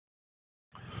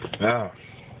Oh.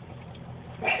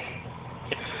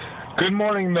 Good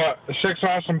morning, the 6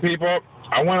 awesome people.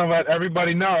 I want to let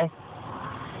everybody know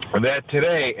that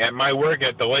today at my work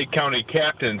at the Lake County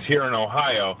Captains here in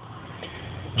Ohio,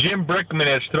 Jim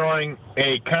Brickman is throwing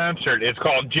a concert. It's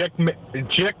called Jim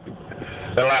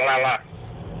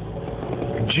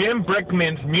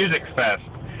Brickman's Music Fest.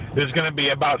 There's going to be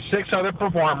about 6 other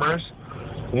performers,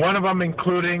 one of them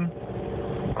including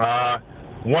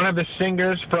one of the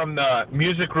singers from the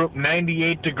music group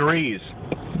 98 Degrees.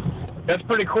 That's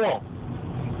pretty cool.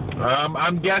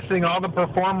 I'm guessing all the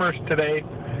performers today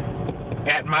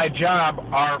at my job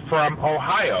are from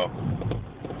Ohio,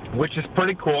 which is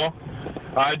pretty cool.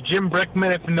 Jim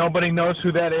Brickman, if nobody knows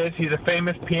who that is, he's a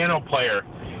famous piano player.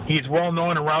 He's well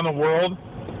known around the world,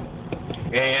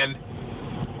 and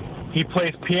he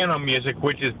plays piano music,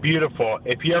 which is beautiful.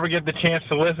 If you ever get the chance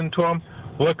to listen to him,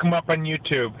 look him up on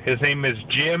YouTube. His name is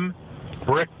Jim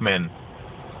Brickman.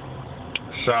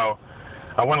 So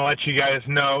I want to let you guys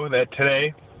know that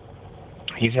today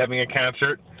he's having a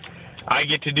concert. I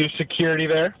get to do security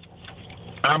there.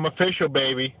 I'm official,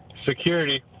 baby.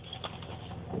 Security.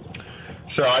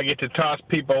 So I get to toss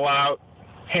people out,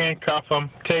 handcuff them,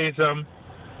 tase them,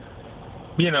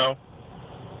 you know,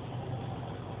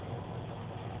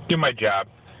 do my job.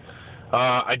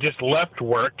 I just left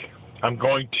work. I'm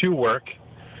going to work.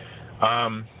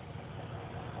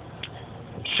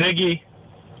 Siggy,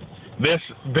 this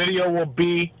video will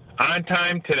be on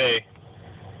time today.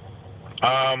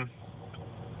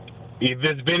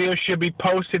 This video should be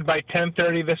posted by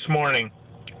 10:30 this morning.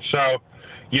 So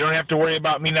you don't have to worry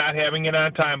about me not having it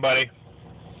on time, buddy.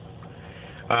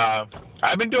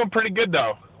 I've been doing pretty good,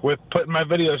 though, with putting my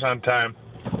videos on time.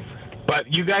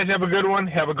 But you guys have a good one.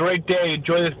 Have a great day.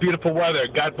 Enjoy this beautiful weather.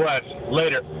 God bless.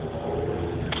 Later.